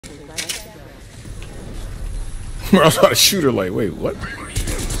I was about to shoot her like, wait, what?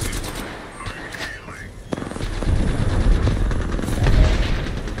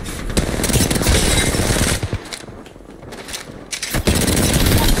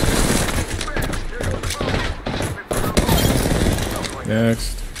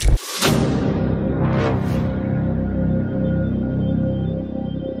 Next.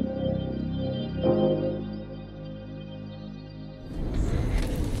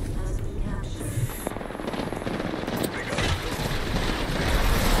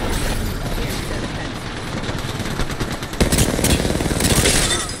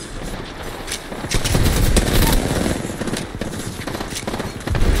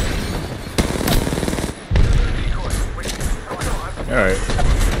 All right.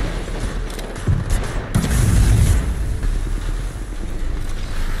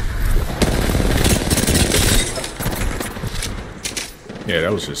 Yeah,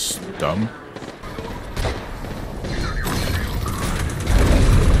 that was just dumb.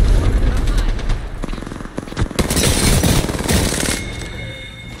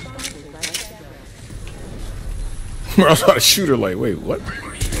 I was about to shoot her like, wait, what?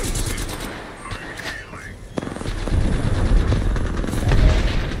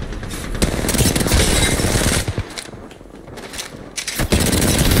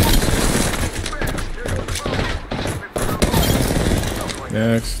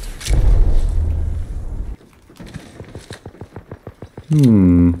 Next.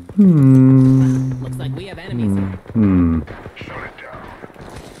 Looks like we have enemies. Shut it down.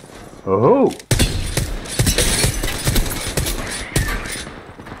 Oh.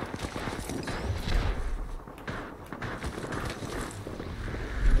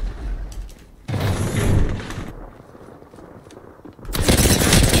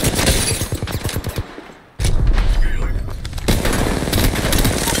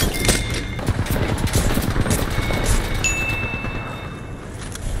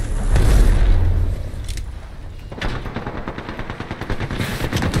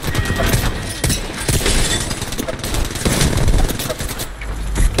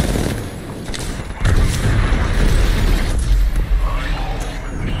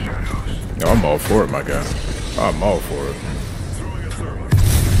 Yo, I'm all for it, my guy. I'm all for it.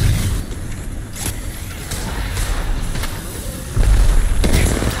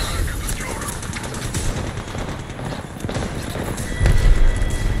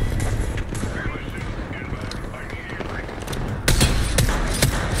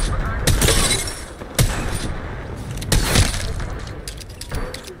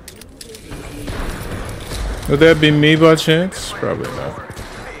 Would that be me by chance? Probably not.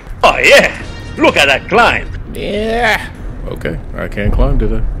 Oh yeah! Look at that climb! Yeah. Okay, I can't climb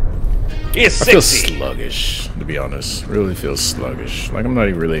today. It's I feel sexy! sluggish, to be honest. Really feel sluggish. Like I'm not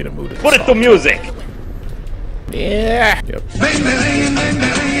even really in a mood to Put it talk. to music! Yeah. Yep.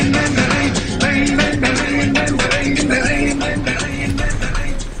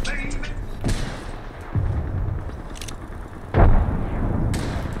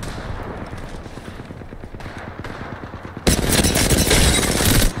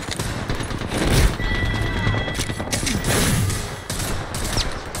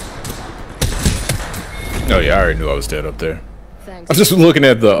 Oh yeah, I already knew I was dead up there. Thanks. I'm just looking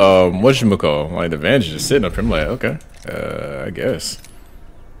at the whatchamacall, like the Vantage just sitting up here. I'm like, okay, I guess.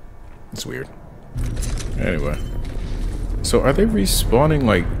 It's weird. Anyway, so are they respawning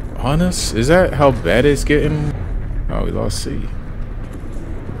like on us? Is that how bad it's getting? Oh, we lost C.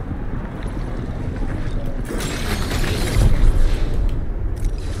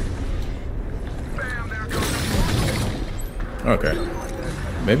 Okay,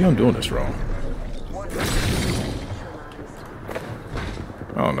 maybe I'm doing this wrong.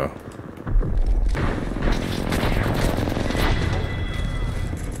 I don't know.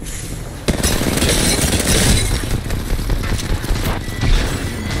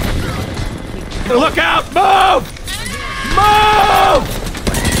 Look out! Move! Move!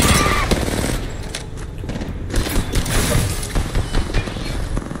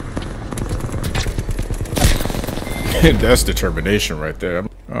 That's determination right there.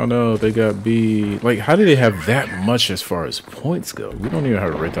 Oh no, they got B. Like, how do they have that much as far as points go? We don't even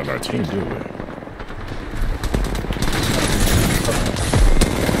have a rate on our team, do we?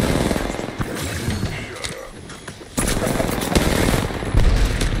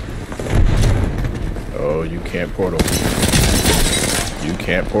 Oh, you can't portal. You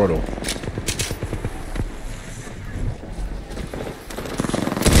can't portal.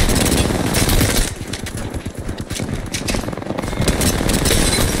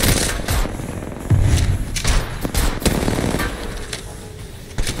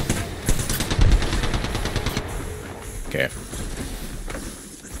 Okay.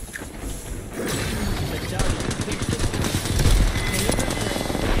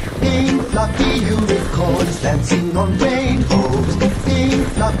 Pink fluffy unicorns dancing on rainbows. Pink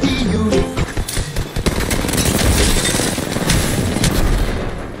fluffy unicorns.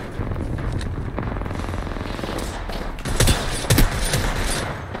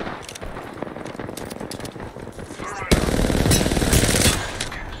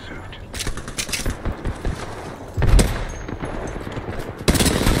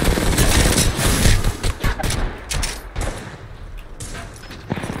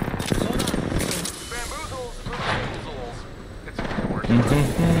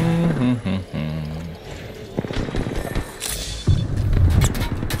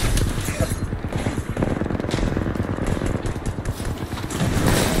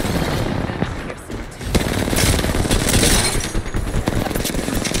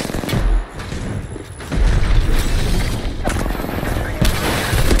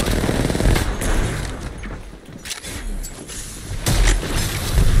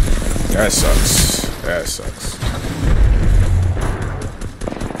 That sucks. That sucks.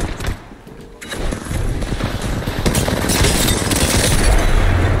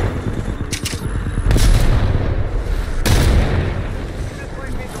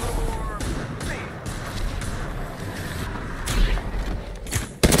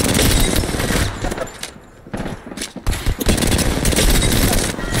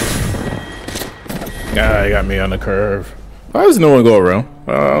 Nah, he got me on the curve. Why does no one go around?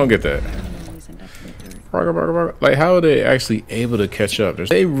 I don't get that. Like, how are they actually able to catch up?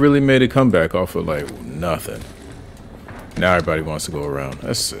 They really made a comeback off of, like, nothing. Now everybody wants to go around.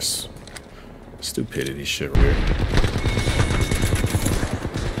 That's just stupidity shit right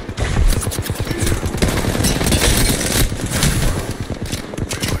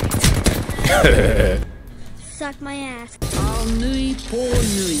here. Suck my ass. Al nui por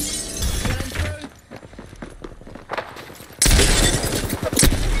nui.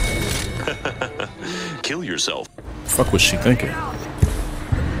 Kill yourself. Fuck was she thinking?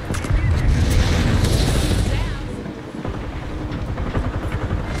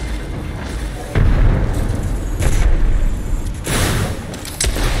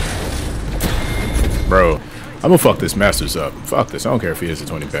 Bro, I'm gonna fuck this Masters up. Fuck this. I don't care if he is a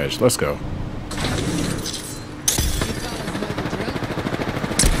 20 badge. Let's go.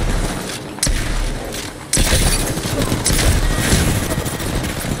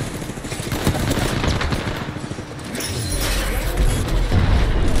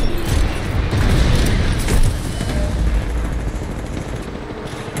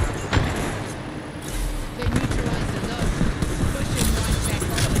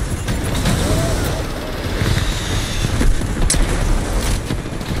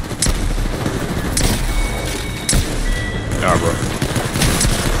 Nah, bro.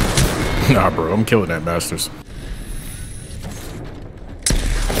 Nah, bro. I'm killing that Masters.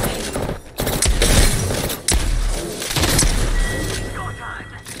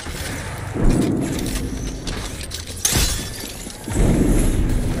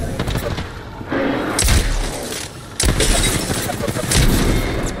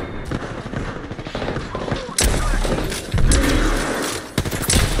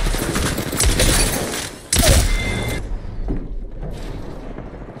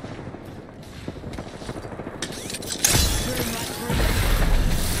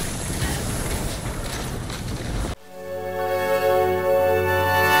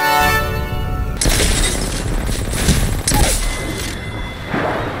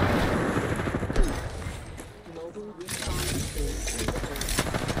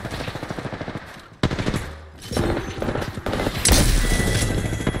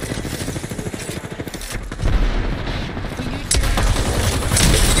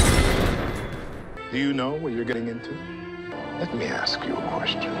 Do you know what you're getting into? Let me ask you a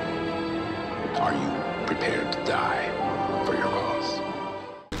question. Are you prepared to die for your cause?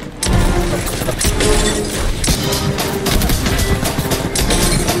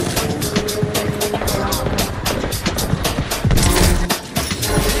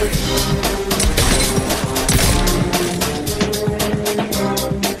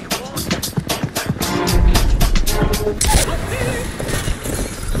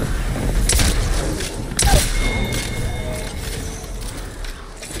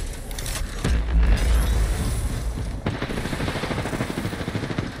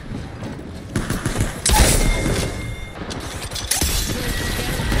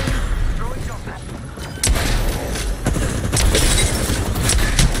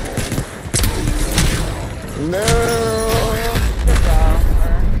 No.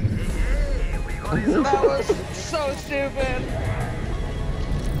 so stupid.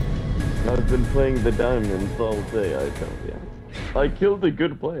 I've been playing the diamonds all day, I tell you. I killed a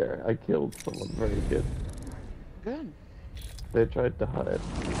good player. I killed someone very good. Good. They tried to hide.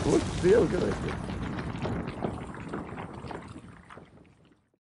 Look, see how good I did.